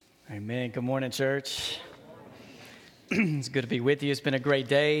Amen. Good morning, church. It's good to be with you. It's been a great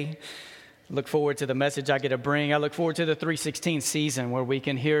day. Look forward to the message I get to bring. I look forward to the 316 season where we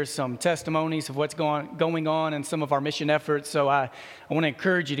can hear some testimonies of what's going on in some of our mission efforts. So I want to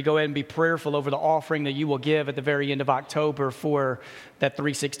encourage you to go ahead and be prayerful over the offering that you will give at the very end of October for that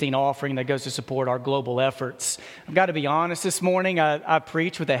 316 offering that goes to support our global efforts. I've got to be honest this morning. I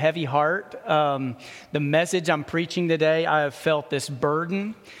preach with a heavy heart. The message I'm preaching today, I have felt this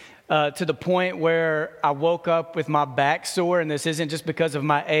burden to the point where I woke up with my back sore, and this isn't just because of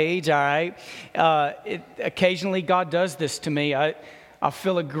my age, all right? Occasionally, God does this to me. I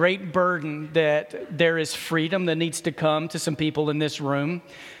feel a great burden that there is freedom that needs to come to some people in this room.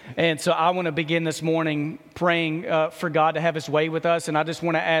 And so I want to begin this morning praying for God to have his way with us, and I just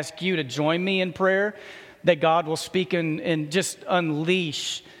want to ask you to join me in prayer that God will speak and just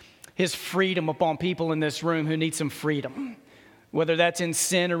unleash his freedom upon people in this room who need some freedom, whether that's in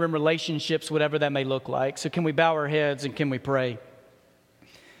sin or in relationships, whatever that may look like. So can we bow our heads and can we pray?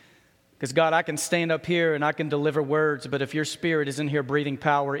 Because God, I can stand up here and I can deliver words, but if your spirit is in here breathing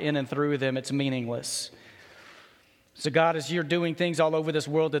power in and through them, it's meaningless. So God, as you're doing things all over this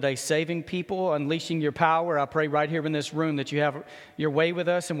world today, saving people, unleashing your power, I pray right here in this room that you have your way with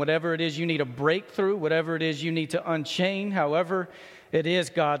us, and whatever it is you need a breakthrough, whatever it is you need to unchain, however it is,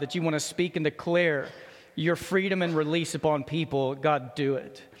 God, that you want to speak and declare your freedom and release upon people, God, do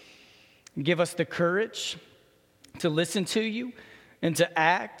it. Give us the courage to listen to you and to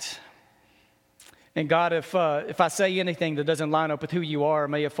act. And God, if I say anything that doesn't line up with who you are,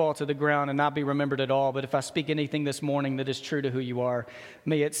 may it fall to the ground and not be remembered at all. But if I speak anything this morning that is true to who you are,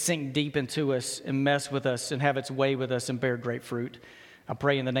 may it sink deep into us and mess with us and have its way with us and bear great fruit. I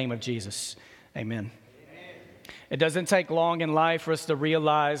pray in the name of Jesus. Amen. It doesn't take long in life for us to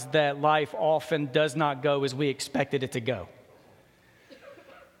realize that life often does not go as we expected it to go.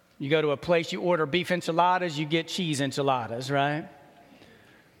 You go to a place, you order beef enchiladas, you get cheese enchiladas, right?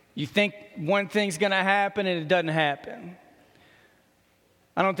 You think one thing's going to happen and it doesn't happen.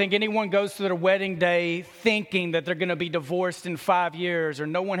 I don't think anyone goes to their wedding day thinking that they're going to be divorced in 5 years, or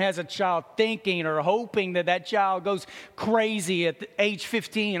no one has a child thinking or hoping that that child goes crazy at age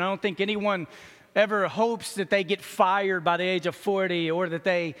 15. I don't think anyone ever hopes that they get fired by the age of 40, or that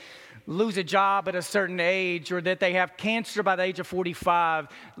they lose a job at a certain age, or that they have cancer by the age of 45.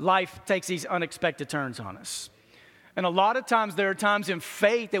 Life takes these unexpected turns on us. And a lot of times there are times in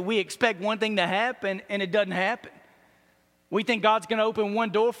faith that we expect one thing to happen and it doesn't happen. We think God's going to open one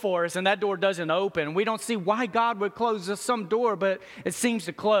door for us and that door doesn't open. We don't see why God would close some door, but it seems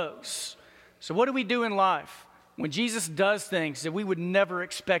to close. So what do we do in life when Jesus does things that we would never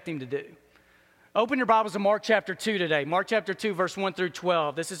expect him to do? Open your Bibles to Mark chapter 2 today. Mark chapter 2, verse 1 through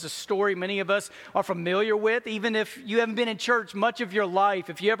 12. This is a story many of us are familiar with. Even if you haven't been in church much of your life,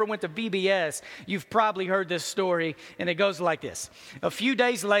 if you ever went to VBS, you've probably heard this story, and it goes like this. A few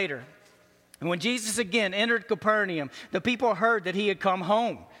days later, when Jesus again entered Capernaum, the people heard that he had come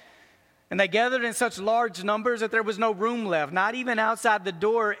home. And they gathered in such large numbers that there was no room left, not even outside the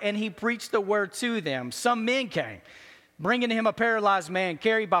door, and he preached the word to them. Some men came, bringing to him a paralyzed man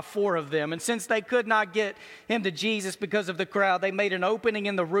carried by 4 of them. And since they could not get him to Jesus because of the crowd, they made an opening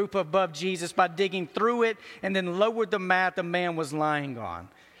in the roof above Jesus by digging through it and then lowered the mat the man was lying on.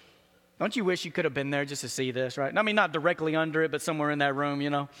 Don't you wish you could have been there just to see this, right? I mean, not directly under it, but somewhere in that room, you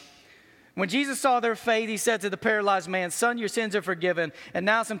know. When Jesus saw their faith, he said to the paralyzed man, "Son, your sins are forgiven." And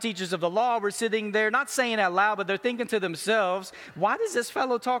now some teachers of the law were sitting there, not saying out loud, but they're thinking to themselves, "Why does this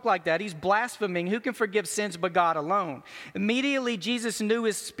fellow talk like that? He's blaspheming. Who can forgive sins but God alone?" Immediately, Jesus knew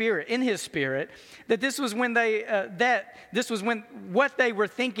in his spirit, that this was what they were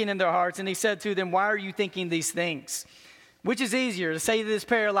thinking in their hearts. And he said to them, "Why are you thinking these things? Which is easier, to say to this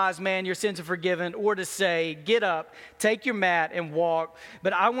paralyzed man, 'Your sins are forgiven,' or to say, 'Get up, take your mat, and walk'?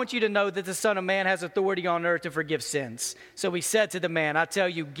 But I want you to know that the Son of Man has authority on earth to forgive sins." So he said to the man, "I tell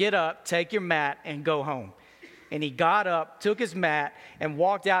you, get up, take your mat, and go home." And he got up, took his mat, and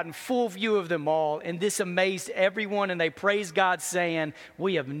walked out in full view of them all. And this amazed everyone, and they praised God, saying,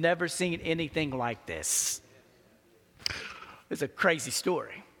 "We have never seen anything like this." It's a crazy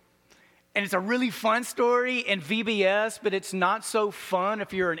story. And it's a really fun story in VBS, but it's not so fun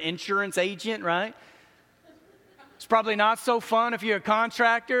if you're an insurance agent, right? It's probably not so fun if you're a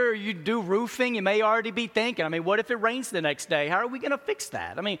contractor or you do roofing. You may already be thinking, what if it rains the next day? How are we going to fix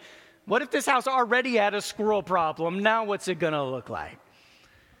that? What if this house already had a squirrel problem? Now what's it going to look like?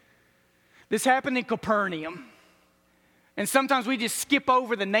 This happened in Capernaum. And sometimes we just skip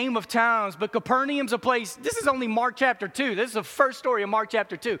over the name of towns, but Capernaum's a place. This is only Mark chapter 2. This is the first story of Mark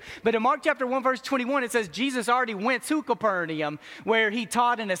chapter 2. But in Mark chapter 1, verse 21, it says Jesus already went to Capernaum where he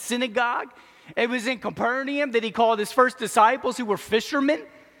taught in a synagogue. It was in Capernaum that he called his first disciples who were fishermen.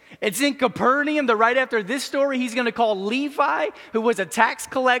 It's in Capernaum that right after this story, he's going to call Levi, who was a tax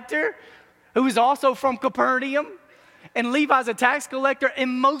collector, who was also from Capernaum. And Levi's a tax collector,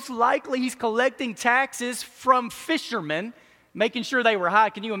 and most likely he's collecting taxes from fishermen, making sure they were high.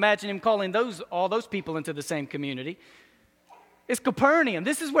 Can you imagine him calling all those people into the same community? It's Capernaum.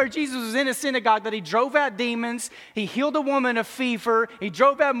 This is where Jesus was in a synagogue that he drove out demons. He healed a woman of fever. He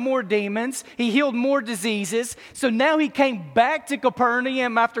drove out more demons. He healed more diseases. So now he came back to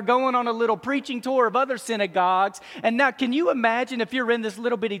Capernaum after going on a little preaching tour of other synagogues. And now can you imagine if you're in this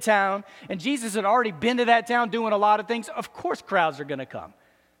little bitty town and Jesus had already been to that town doing a lot of things? Of course crowds are going to come.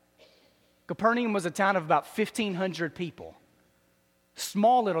 Capernaum was a town of about 1,500 people.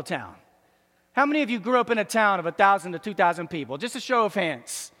 Small little town. How many of you grew up in a town of 1,000 to 2,000 people? Just a show of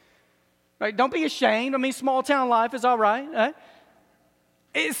hands. Right? Don't be ashamed. I mean, small town life is all right. Right?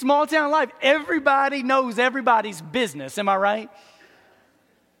 It's small town life. Everybody knows everybody's business. Am I right?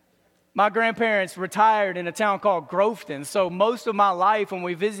 My grandparents retired in a town called Groveton. So most of my life when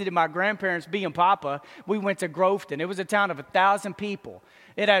we visited my grandparents, being Papa, we went to Groveton. It was a town of 1,000 people.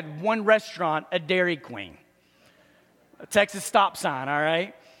 It had one restaurant, a Dairy Queen. A Texas stop sign, all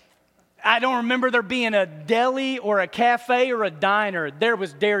right? I don't remember there being a deli or a cafe or a diner. There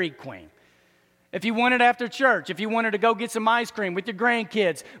was Dairy Queen. If you wanted after church, if you wanted to go get some ice cream with your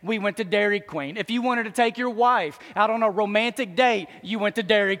grandkids, we went to Dairy Queen. If you wanted to take your wife out on a romantic date, you went to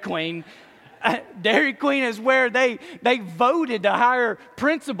Dairy Queen. Dairy Queen is where they voted to hire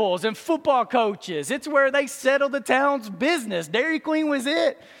principals and football coaches. It's where they settled the town's business. Dairy Queen was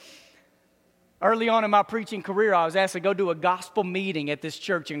it. Early on in my preaching career, I was asked to go to a gospel meeting at this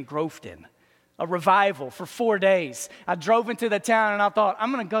church in Groveton, a revival for 4 days. I drove into the town and I thought,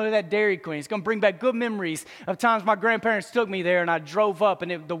 I'm going to go to that Dairy Queen. It's going to bring back good memories of times my grandparents took me there, and I drove up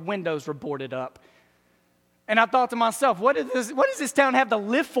and the windows were boarded up. And I thought to myself, what does this town have to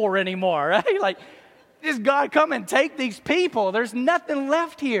live for anymore? Right? Like, does God come and take these people? There's nothing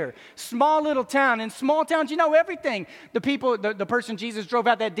left here. Small little town. In small towns, you know everything. The person Jesus drove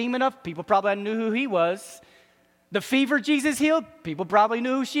out that demon of, people probably knew who he was. The fever Jesus healed, people probably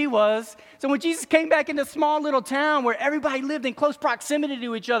knew who she was. So when Jesus came back into a small little town where everybody lived in close proximity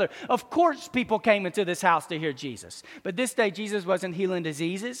to each other, of course people came into this house to hear Jesus. But this day, Jesus wasn't healing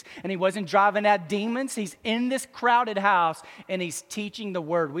diseases, and he wasn't driving out demons. He's in this crowded house, and he's teaching the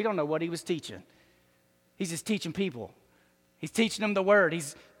word. We don't know what he was teaching. He's just teaching people. He's teaching them the word.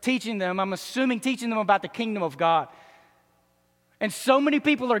 He's teaching them, I'm assuming, teaching them about the kingdom of God. And so many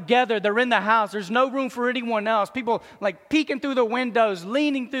people are gathered. They're in the house. There's no room for anyone else. People like peeking through the windows,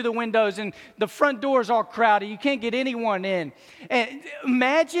 leaning through the windows, and the front door is all crowded. You can't get anyone in. And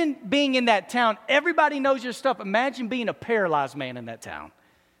imagine being in that town. Everybody knows your stuff. Imagine being a paralyzed man in that town.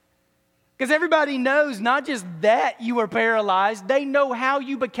 Because everybody knows not just that you were paralyzed, they know how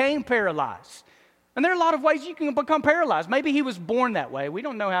you became paralyzed. And there are a lot of ways you can become paralyzed. Maybe he was born that way. We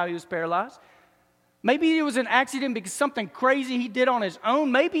don't know how he was paralyzed. Maybe it was an accident because something crazy he did on his own.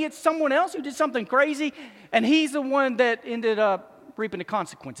 Maybe it's someone else who did something crazy, and he's the one that ended up reaping the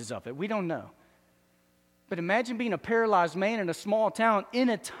consequences of it. We don't know. But imagine being a paralyzed man in a small town in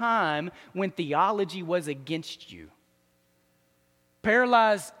a time when theology was against you.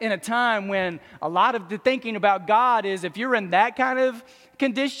 Paralyzed in a time when a lot of the thinking about God is if you're in that kind of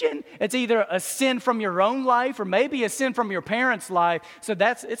condition, it's either a sin from your own life or maybe a sin from your parents' life. So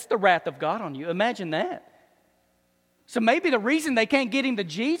it's the wrath of God on you. Imagine that. So maybe the reason they can't get him to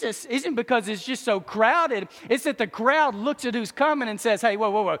Jesus isn't because it's just so crowded. It's that the crowd looks at who's coming and says, hey,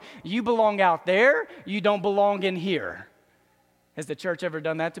 whoa. You belong out there. You don't belong in here. Has the church ever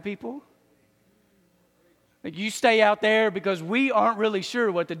done that to people? Like, you stay out there because we aren't really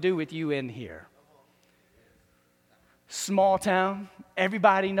sure what to do with you in here. Small town,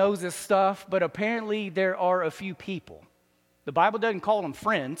 everybody knows this stuff, but apparently there are a few people. The Bible doesn't call them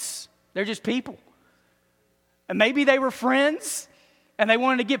friends. They're just people. And maybe they were friends and they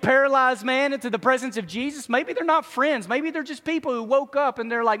wanted to get paralyzed man into the presence of Jesus. Maybe they're not friends. Maybe they're just people who woke up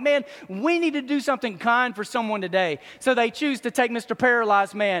and they're like, man, we need to do something kind for someone today. So they choose to take Mr.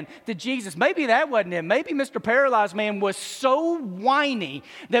 Paralyzed Man to Jesus. Maybe that wasn't him. Maybe Mr. Paralyzed Man was so whiny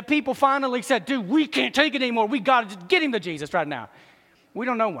that people finally said, dude, we can't take it anymore. We got to get him to Jesus right now. We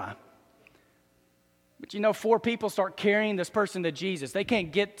don't know why. But 4 people start carrying this person to Jesus. They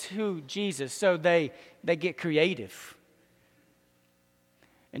can't get to Jesus, so they get creative.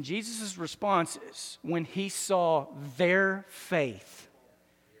 And Jesus' response is, when he saw their faith,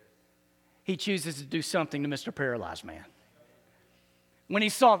 he chooses to do something to Mr. Paralyzed Man. When he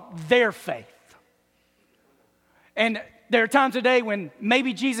saw their faith. And there are times today when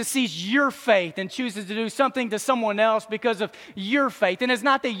maybe Jesus sees your faith and chooses to do something to someone else because of your faith. And it's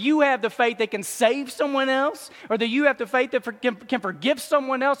not that you have the faith that can save someone else or that you have the faith that can forgive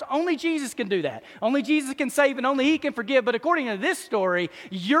someone else. Only Jesus can do that. Only Jesus can save and only he can forgive. But according to this story,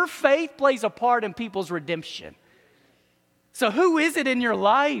 your faith plays a part in people's redemption. So who is it in your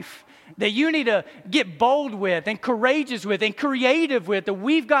life that you need to get bold with and courageous with and creative with, that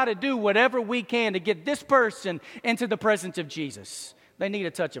we've got to do whatever we can to get this person into the presence of Jesus? They need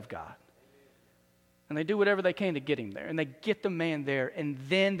a touch of God. And they do whatever they can to get him there. And they get the man there. And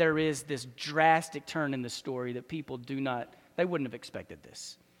then there is this drastic turn in the story that people they wouldn't have expected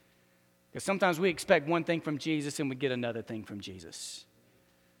this. Because sometimes we expect one thing from Jesus and we get another thing from Jesus.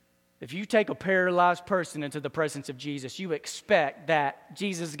 If you take a paralyzed person into the presence of Jesus, you expect that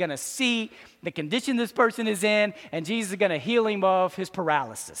Jesus is going to see the condition this person is in, and Jesus is going to heal him of his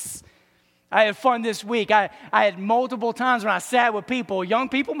paralysis. I had fun this week. I had multiple times when I sat with people, young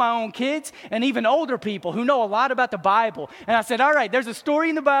people, my own kids, and even older people who know a lot about the Bible. And I said, all right, there's a story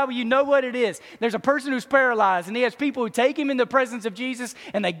in the Bible. You know what it is. There's a person who's paralyzed, and he has people who take him in the presence of Jesus,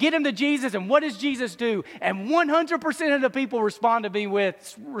 and they get him to Jesus, and what does Jesus do? And 100% of the people responded to me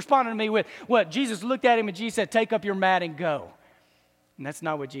with what? Jesus looked at him, and Jesus said, take up your mat and go. And that's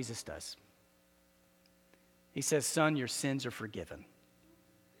not what Jesus does. He says, son, your sins are forgiven.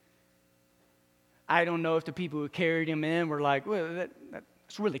 I don't know if the people who carried him in were like, well,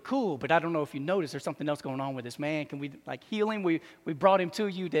 that's really cool, but I don't know if you noticed there's something else going on with this man. Can we heal him? We brought him to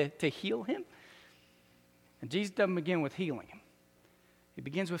you to heal him. And Jesus doesn't begin with healing him. He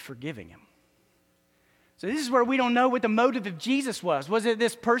begins with forgiving him. So this is where we don't know what the motive of Jesus was. Was it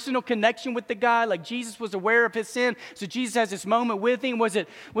this personal connection with the guy? Like Jesus was aware of his sin, so Jesus has this moment with him? Was it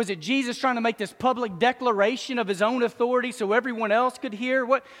Jesus trying to make this public declaration of his own authority so everyone else could hear?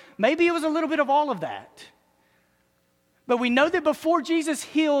 Maybe it was a little bit of all of that. But we know that before Jesus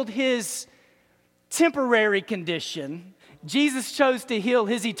healed his temporary condition, Jesus chose to heal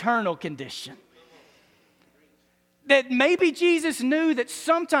his eternal condition. That maybe Jesus knew that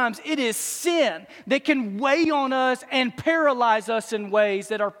sometimes it is sin that can weigh on us and paralyze us in ways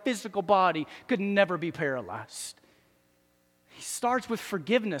that our physical body could never be paralyzed. He starts with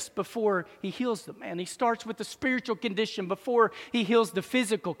forgiveness before he heals the man. He starts with the spiritual condition before he heals the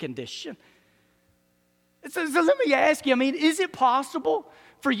physical condition. So let me ask you, is it possible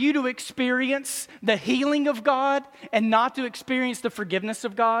for you to experience the healing of God and not to experience the forgiveness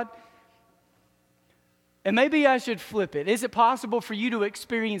of God? And maybe I should flip it. Is it possible for you to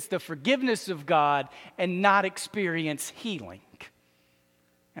experience the forgiveness of God and not experience healing?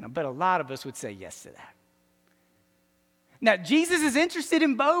 And I bet a lot of us would say yes to that. Now, Jesus is interested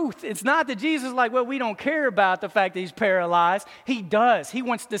in both. It's not that Jesus is like, well, we don't care about the fact that he's paralyzed. He does. He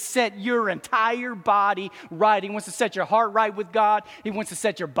wants to set your entire body right. He wants to set your heart right with God. He wants to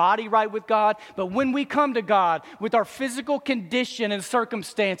set your body right with God. But when we come to God with our physical condition and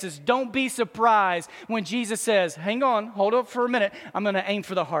circumstances, don't be surprised when Jesus says, hang on, hold up for a minute. I'm going to aim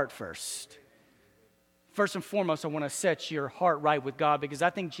for the heart first. First and foremost, I want to set your heart right with God, because I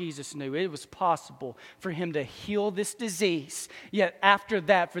think Jesus knew it was possible for him to heal this disease, yet after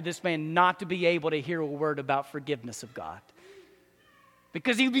that, for this man not to be able to hear a word about forgiveness of God,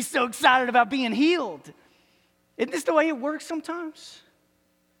 because he'd be so excited about being healed. Isn't this the way it works sometimes?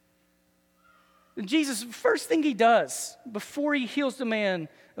 And Jesus, first thing he does before he heals the man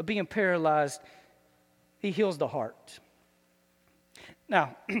of being paralyzed, he heals the heart.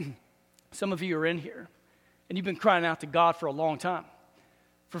 Now, some of you are in here, and you've been crying out to God for a long time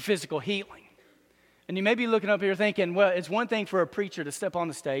for physical healing. And you may be looking up here thinking, well, it's one thing for a preacher to step on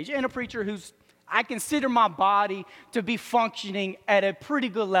the stage, and a preacher I consider my body to be functioning at a pretty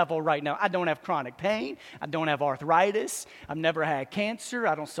good level right now. I don't have chronic pain. I don't have arthritis. I've never had cancer.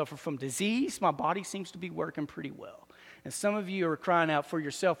 I don't suffer from disease. My body seems to be working pretty well. And some of you are crying out for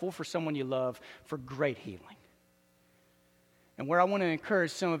yourself or for someone you love for great healing. And where I want to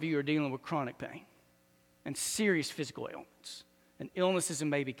encourage some of you are dealing with chronic pain and serious physical ailments and illnesses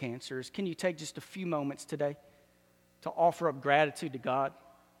and maybe cancers, can you take just a few moments today to offer up gratitude to God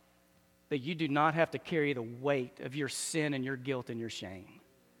that you do not have to carry the weight of your sin and your guilt and your shame?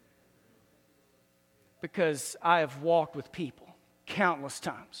 Because I have walked with people countless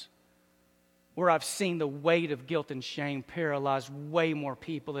times where I've seen the weight of guilt and shame paralyze way more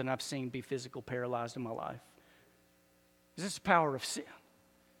people than I've seen be physical paralyzed in my life. This is the power of sin.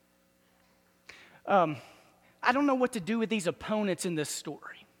 I don't know what to do with these opponents in this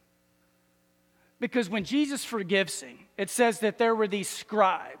story. Because when Jesus forgives him, it says that there were these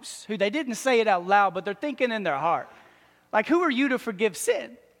scribes who they didn't say it out loud, but they're thinking in their heart. Like, who are you to forgive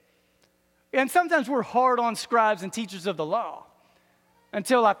sin? And sometimes we're hard on scribes and teachers of the law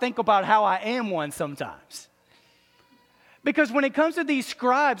until I think about how I am one sometimes. Because when it comes to these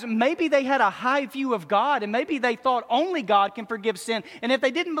scribes, maybe they had a high view of God, and maybe they thought only God can forgive sin. And if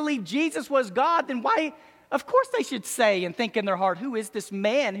they didn't believe Jesus was God, then why? Of course they should say and think in their heart, who is this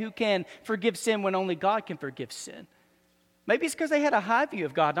man who can forgive sin when only God can forgive sin? Maybe it's because they had a high view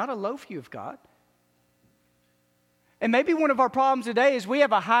of God, not a low view of God. And maybe one of our problems today is we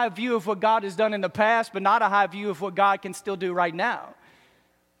have a high view of what God has done in the past, but not a high view of what God can still do right now.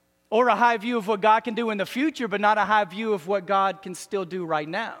 Or a high view of what God can do in the future, but not a high view of what God can still do right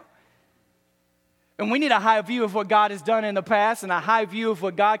now. And we need a high view of what God has done in the past, and a high view of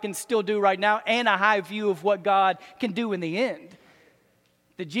what God can still do right now, and a high view of what God can do in the end.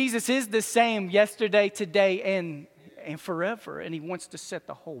 That Jesus is the same yesterday, today, and forever, and he wants to set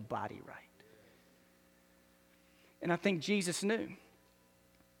the whole body right. And I think Jesus knew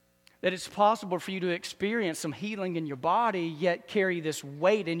that it's possible for you to experience some healing in your body, yet carry this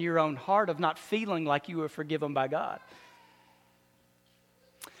weight in your own heart of not feeling like you were forgiven by God.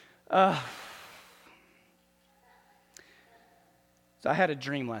 So I had a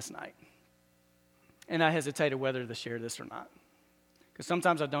dream last night, and I hesitated whether to share this or not, because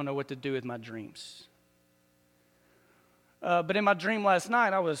sometimes I don't know what to do with my dreams. But in my dream last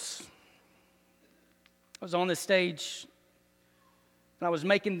night, I was on this stage, and I was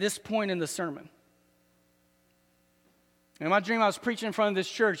making this point in the sermon. In my dream, I was preaching in front of this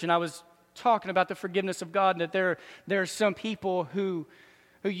church, and I was talking about the forgiveness of God, and that there are some people who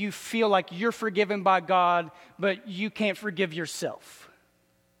you feel like you're forgiven by God, but you can't forgive yourself.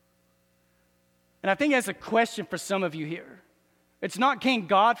 And I think that's a question for some of you here. It's not can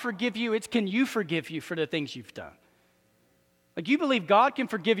God forgive you, it's can you forgive you for the things you've done. Like, you believe God can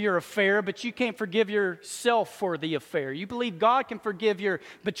forgive your affair, but you can't forgive yourself for the affair. You believe God can forgive your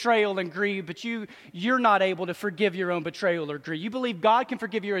betrayal and greed, but you're not able to forgive your own betrayal or greed. You believe God can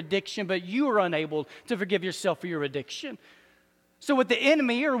forgive your addiction, but you are unable to forgive yourself for your addiction. So with the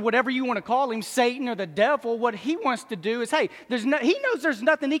enemy, or whatever you want to call him, Satan or the devil, what he wants to do is, hey, he knows there's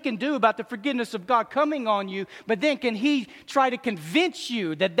nothing he can do about the forgiveness of God coming on you, but then can he try to convince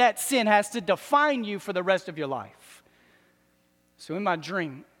you that that sin has to define you for the rest of your life? So in my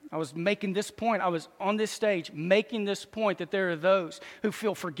dream, I was making this point. I was on this stage making this point that there are those who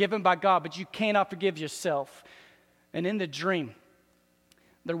feel forgiven by God, but you cannot forgive yourself. And in the dream,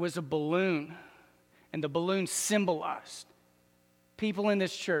 there was a balloon, and the balloon symbolized people in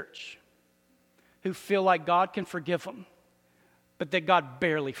this church who feel like God can forgive them, but that God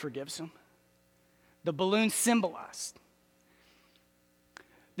barely forgives them. The balloon symbolized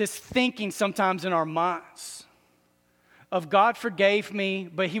this thinking sometimes in our minds of God forgave me,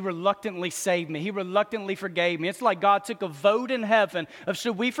 but he reluctantly saved me. He reluctantly forgave me. It's like God took a vote in heaven of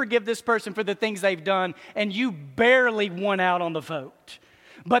should we forgive this person for the things they've done, and you barely won out on the vote.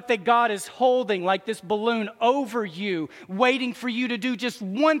 But that God is holding like this balloon over you, waiting for you to do just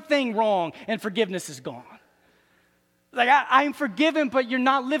one thing wrong, and forgiveness is gone. Like, I'm forgiven, but you're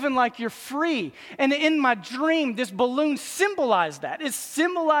not living like you're free. And in my dream, this balloon symbolized that. It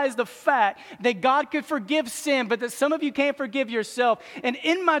symbolized the fact that God could forgive sin, but that some of you can't forgive yourself. And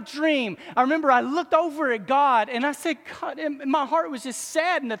in my dream, I remember I looked over at God, and I said, God, and my heart was just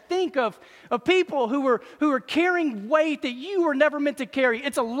saddened to think of people who were carrying weight that you were never meant to carry.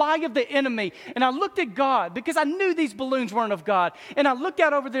 It's a lie of the enemy. And I looked at God, because I knew these balloons weren't of God. And I looked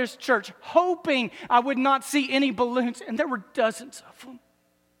out over this church, hoping I would not see any balloons. And there were dozens of them.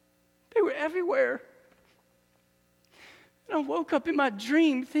 They were everywhere. And I woke up in my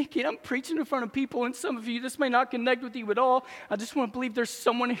dream thinking, I'm preaching in front of people, and some of you, this may not connect with you at all. I just want to believe there's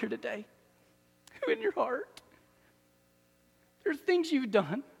someone here today who in your heart, there are things you've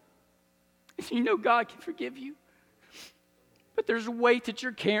done, and you know God can forgive you. But there's a weight that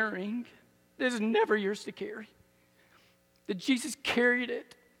you're carrying that is never yours to carry. That Jesus carried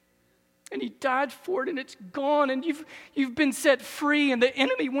it. And he died for it, and it's gone, and you've been set free, and the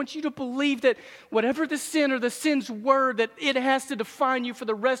enemy wants you to believe that whatever the sin or the sins were, that it has to define you for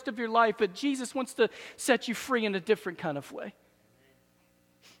the rest of your life, but Jesus wants to set you free in a different kind of way.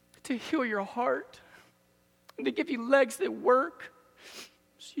 To heal your heart, and to give you legs that work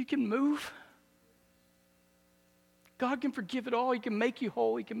so you can move. God can forgive it all. He can make you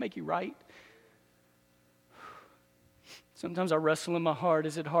whole. He can make you right. Sometimes I wrestle in my heart.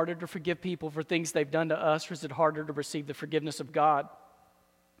 Is it harder to forgive people for things they've done to us, or is it harder to receive the forgiveness of God?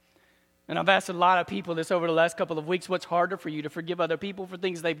 And I've asked a lot of people this over the last couple of weeks, what's harder for you, to forgive other people for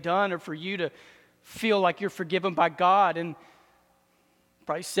things they've done, or for you to feel like you're forgiven by God? And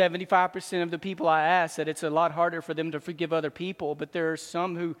probably 75% of the people I asked said it's a lot harder for them to forgive other people, but there are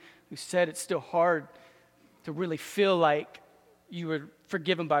some who said it's still hard to really feel like you were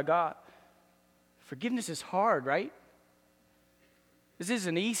forgiven by God. Forgiveness is hard, right? This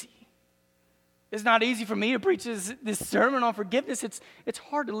isn't easy. It's not easy for me to preach this sermon on forgiveness. It's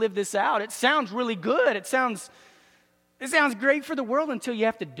hard to live this out. It sounds really good. It sounds great for the world until you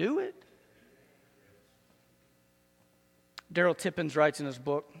have to do it. Darrell Tippins writes in his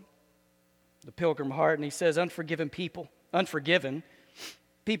book, The Pilgrim Heart, and he says, unforgiven people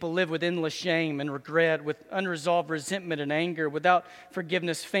live with endless shame and regret, with unresolved resentment and anger. Without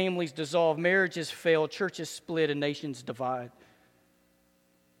forgiveness, families dissolve, marriages fail, churches split, and nations divide.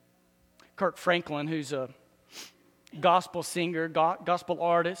 Kirk Franklin, who's a gospel singer, gospel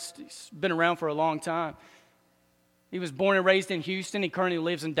artist, he's been around for a long time. He was born and raised in Houston. He currently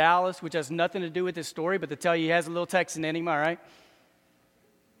lives in Dallas, which has nothing to do with his story, but to tell you he has a little Texan in him, all right?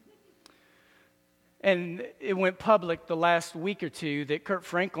 And it went public the last week or two that Kirk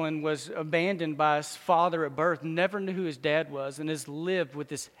Franklin was abandoned by his father at birth, never knew who his dad was, and has lived with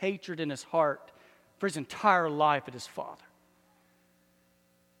this hatred in his heart for his entire life at his father.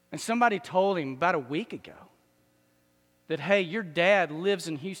 And somebody told him about a week ago that, hey, your dad lives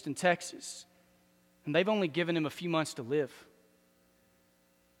in Houston, Texas, and they've only given him a few months to live.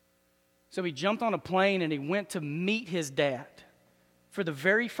 So he jumped on a plane and he went to meet his dad for the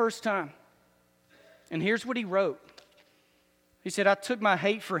very first time. And here's what he wrote. He said, I took my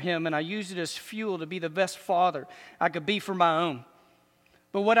hate for him and I used it as fuel to be the best father I could be for my own.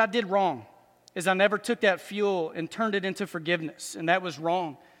 But what I did wrong is I never took that fuel and turned it into forgiveness, and that was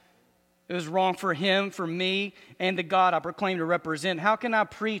wrong. It was wrong for him, for me, and the God I proclaim to represent. How can I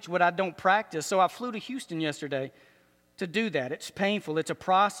preach what I don't practice? So I flew to Houston yesterday to do that. It's painful. It's a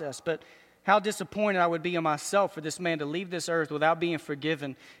process. But how disappointed I would be in myself for this man to leave this earth without being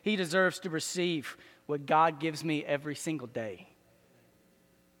forgiven. He deserves to receive what God gives me every single day.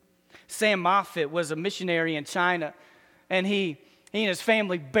 Sam Moffett was a missionary in China, and he and his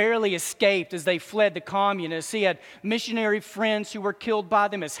family barely escaped as they fled the communists. He had missionary friends who were killed by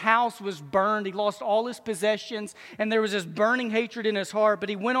them. His house was burned. He lost all his possessions, and there was this burning hatred in his heart. But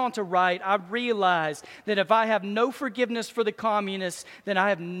he went on to write, I realized that if I have no forgiveness for the communists, then I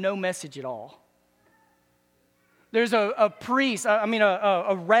have no message at all. There's a priest,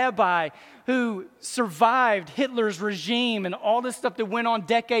 a rabbi who survived Hitler's regime and all this stuff that went on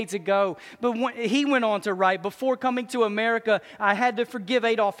decades ago. But he went on to write, before coming to America, I had to forgive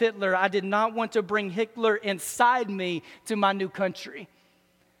Adolf Hitler. I did not want to bring Hitler inside me to my new country.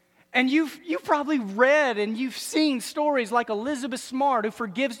 And you've probably read and you've seen stories like Elizabeth Smart, who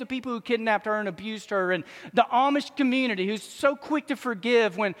forgives the people who kidnapped her and abused her, and the Amish community, who's so quick to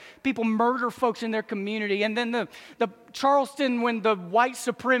forgive when people murder folks in their community, and then the Charleston, when the white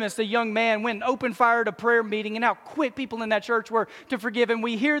supremacist, the young man, went and opened fire at a prayer meeting, and how quick people in that church were to forgive. And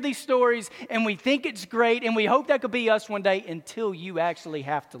we hear these stories, and we think it's great, and we hope that could be us one day, until you actually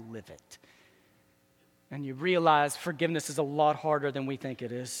have to live it. And you realize forgiveness is a lot harder than we think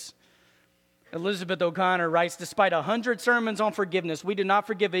it is. Elizabeth O'Connor writes, despite 100 sermons on forgiveness, we do not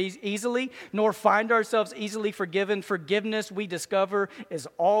forgive easily, nor find ourselves easily forgiven. Forgiveness, we discover, is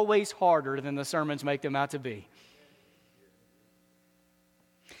always harder than the sermons make them out to be.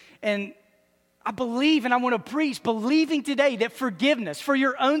 And I believe, and I want to preach, believing today that forgiveness for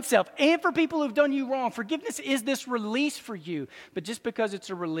your own self and for people who've done you wrong, forgiveness is this release for you. But just because it's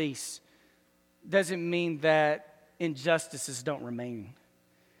a release doesn't mean that injustices don't remain.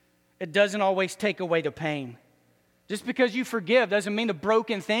 It doesn't always take away the pain. Just because you forgive doesn't mean the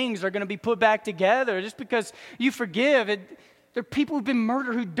broken things are going to be put back together. Just because you forgive, there are people who've been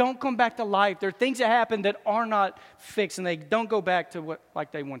murdered who don't come back to life. There are things that happen that are not fixed, and they don't go back to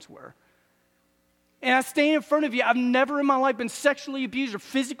like they once were. And I stand in front of you. I've never in my life been sexually abused or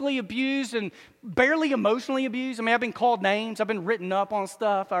physically abused and barely emotionally abused. I mean, I've been called names. I've been written up on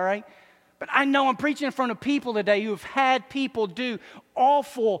stuff, all right? But I know I'm preaching in front of people today who have had people do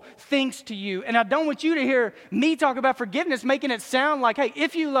awful things to you. And I don't want you to hear me talk about forgiveness, making it sound like, hey,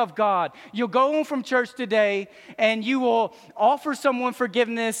 if you love God, you'll go home from church today and you will offer someone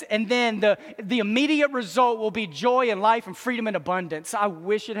forgiveness, and then the immediate result will be joy and life and freedom and abundance. I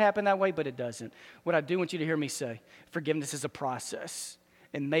wish it happened that way, but it doesn't. What I do want you to hear me say, forgiveness is a process.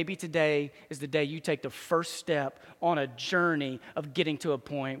 And maybe today is the day you take the first step on a journey of getting to a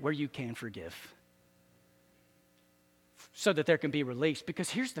point where you can forgive, so that there can be release. Because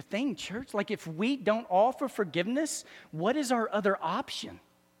here's the thing, church, like if we don't offer forgiveness, what is our other option?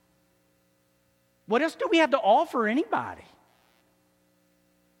 What else do we have to offer anybody?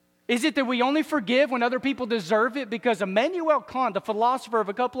 Is it that we only forgive when other people deserve it? Because Immanuel Kant, the philosopher of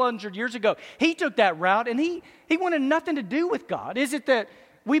a couple hundred years ago, he took that route and he wanted nothing to do with God. Is it that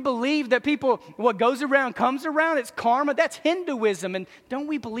we believe that what goes around comes around? It's karma. That's Hinduism. And don't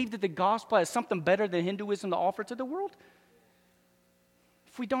we believe that the gospel has something better than Hinduism to offer to the world?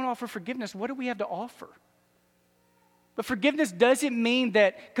 If we don't offer forgiveness, what do we have to offer? But forgiveness doesn't mean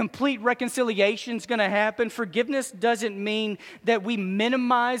that complete reconciliation is going to happen. Forgiveness doesn't mean that we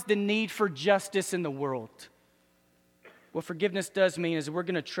minimize the need for justice in the world. What forgiveness does mean is we're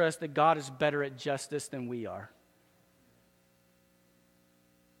going to trust that God is better at justice than we are.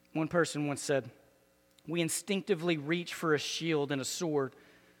 One person once said, "We instinctively reach for a shield and a sword,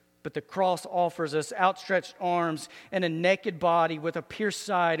 but the cross offers us outstretched arms and a naked body with a pierced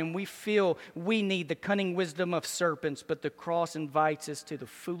side, and we feel we need the cunning wisdom of serpents, but the cross invites us to the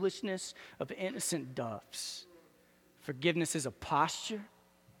foolishness of innocent doves." Forgiveness is a posture.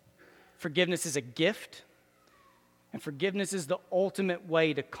 Forgiveness is a gift. And forgiveness is the ultimate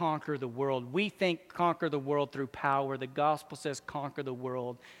way to conquer the world. We think conquer the world through power. The gospel says conquer the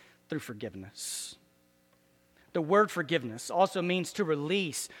world through forgiveness. The word forgiveness also means to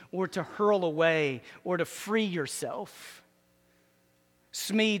release or to hurl away or to free yourself.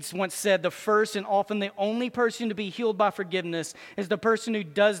 Smedes once said, "The first and often the only person to be healed by forgiveness is the person who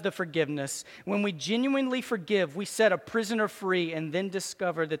does the forgiveness. When we genuinely forgive, we set a prisoner free and then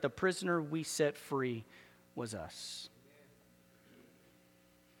discover that the prisoner we set free was us."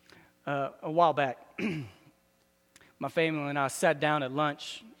 A while back, my family and I sat down at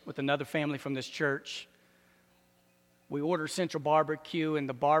lunch with another family from this church. We ordered Central Barbecue, and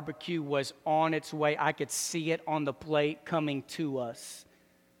the barbecue was on its way. I could see it on the plate coming to us.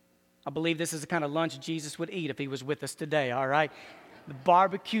 I believe this is the kind of lunch Jesus would eat if he was with us today, all right? The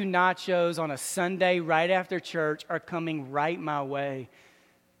barbecue nachos on a Sunday right after church are coming right my way.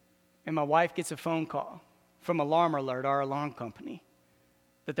 And my wife gets a phone call from Alarm Alert, our alarm company,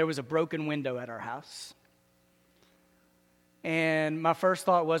 that there was a broken window at our house. And my first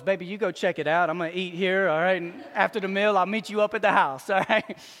thought was, "Baby, you go check it out. I'm going to eat here, all right? And after the meal, I'll meet you up at the house, all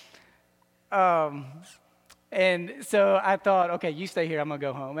right?" And so I thought, okay, you stay here. I'm going to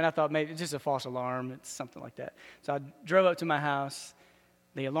go home. And I thought maybe it's just a false alarm. It's something like that. So I drove up to my house.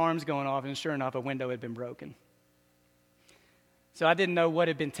 The alarm's going off, and sure enough, a window had been broken. So I didn't know what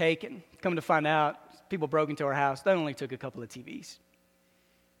had been taken. Come to find out, people broke into our house. They only took a couple of TVs.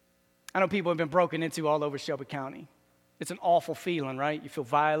 I know people have been broken into all over Shelby County. It's an awful feeling, right? You feel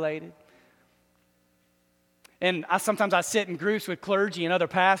violated. And sometimes I sit in groups with clergy and other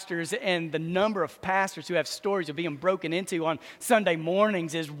pastors, and the number of pastors who have stories of being broken into on Sunday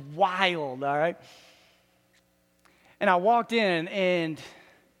mornings is wild, all right? And I walked in, and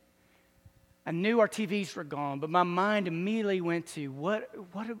I knew our TVs were gone, but my mind immediately went to, what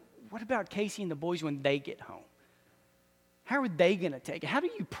about Casey and the boys when they get home? How are they going to take it? How do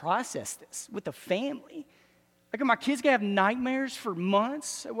you process this with the family? Like, are my kids going to have nightmares for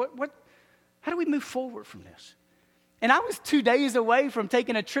months? How do we move forward from this? And I was 2 days away from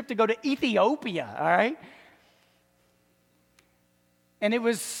taking a trip to go to Ethiopia, all right? And it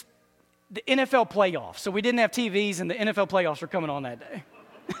was the NFL playoffs. So we didn't have TVs, and the NFL playoffs were coming on that day.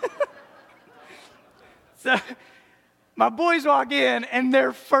 So my boys walk in, and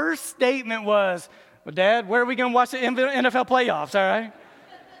their first statement was, "Well, Dad, where are we going to watch the NFL playoffs, all right?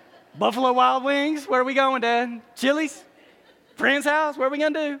 Buffalo Wild Wings, where are we going, Dad? Chili's? Friend's house, what are we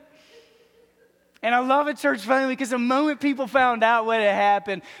going to do?" And I love it, church family, because the moment people found out what had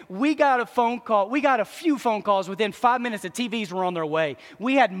happened, we got a phone call. We got a few phone calls within 5 minutes. The TVs were on their way.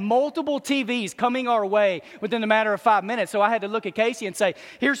 We had multiple TVs coming our way within a matter of 5 minutes. So I had to look at Casey and say,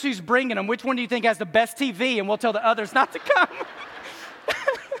 "Here's who's bringing them. Which one do you think has the best TV?" And we'll tell the others not to come.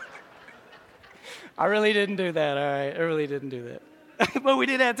 I really didn't do that, all right? I really didn't do that. But we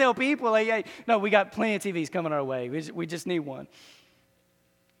did have to tell people, like, "Hey, no, we got plenty of TVs coming our way. We just need one."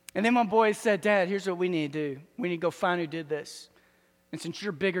 And then my boys said, "Dad, here's what we need to do. We need to go find who did this. And since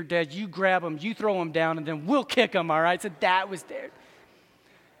you're bigger, Dad, you grab them, you throw them down, and then we'll kick them," all right? So Dad was there.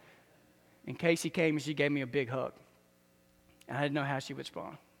 And Casey came, and she gave me a big hug. And I didn't know how she would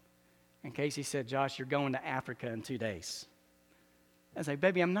respond. And Casey said, "Josh, you're going to Africa in 2 days." I was like,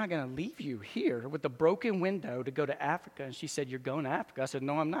 "Baby, I'm not going to leave you here with a broken window to go to Africa." And she said, "You're going to Africa." I said,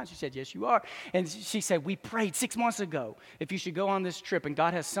 "No, I'm not." She said, "Yes, you are." And she said, "We prayed 6 months ago if you should go on this trip, and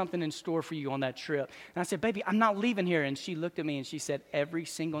God has something in store for you on that trip." And I said, "Baby, I'm not leaving here." And she looked at me and she said, "Every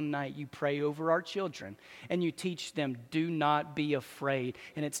single night you pray over our children and you teach them, do not be afraid.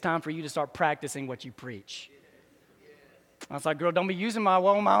 And it's time for you to start practicing what you preach." I was like, girl, don't be using my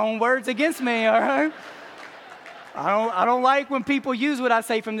own words against me, all right? I don't like when people use what I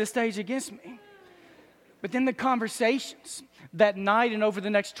say from this stage against me. But then the conversations that night and over the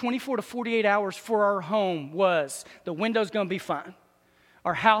next 24 to 48 hours for our home was, the window's going to be fine.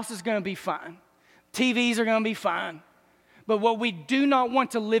 Our house is going to be fine. TVs are going to be fine. But what we do not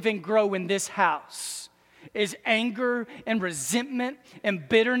want to live and grow in this house is anger and resentment and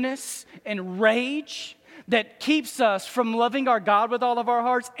bitterness and rage that keeps us from loving our God with all of our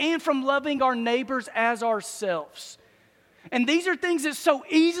hearts and from loving our neighbors as ourselves. And these are things that so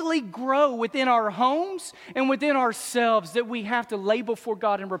easily grow within our homes and within ourselves that we have to lay before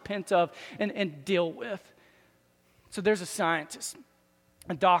God and repent of and deal with. So there's a scientist,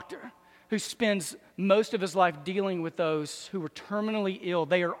 a doctor, who spends most of his life dealing with those who are terminally ill.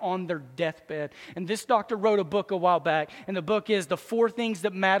 They are on their deathbed. And this doctor wrote a book a while back, and the book is The 4 Things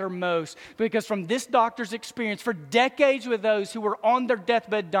That Matter Most. Because from this doctor's experience for decades with those who were on their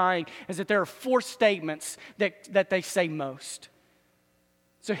deathbed dying, is that there are 4 statements that they say most.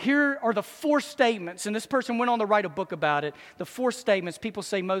 So here are the 4 statements, and this person went on to write a book about it. The 4 statements people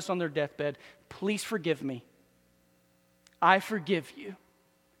say most on their deathbed. Please forgive me. I forgive you.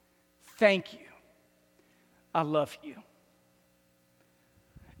 Thank you. I love you.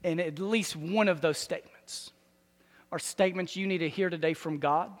 And at least one of those statements are statements you need to hear today from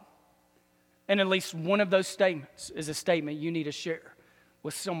God. And at least one of those statements is a statement you need to share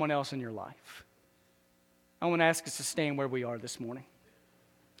with someone else in your life. I want to ask us to stand where we are this morning.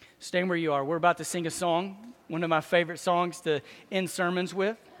 Stand where you are. We're about to sing a song, one of my favorite songs to end sermons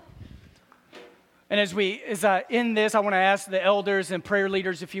with. And as I end this, I want to ask the elders and prayer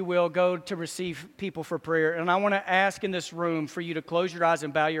leaders, if you will, go to receive people for prayer. And I want to ask in this room for you to close your eyes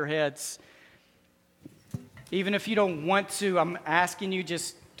and bow your heads. Even if you don't want to, I'm asking you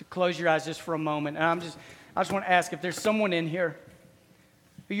just to close your eyes just for a moment. And I just want to ask if there's someone in here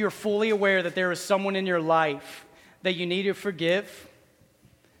who you're fully aware that there is someone in your life that you need to forgive.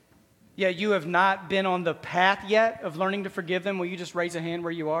 Yet you have not been on the path yet of learning to forgive them. Will you just raise a hand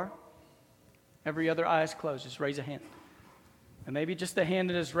where you are? Every other eye is closed. Just raise a hand. And maybe just the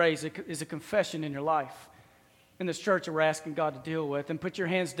hand that is raised is a confession in your life. In this church that we're asking God to deal with. And put your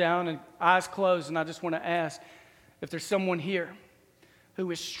hands down and eyes closed. And I just want to ask if there's someone here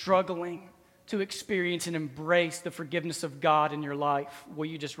who is struggling to experience and embrace the forgiveness of God in your life, will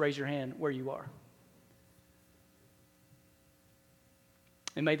you just raise your hand where you are?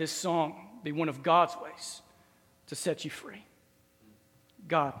 And may this song be one of God's ways to set you free.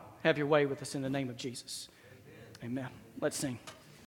 God, have your way with us in the name of Jesus. Amen. Let's sing.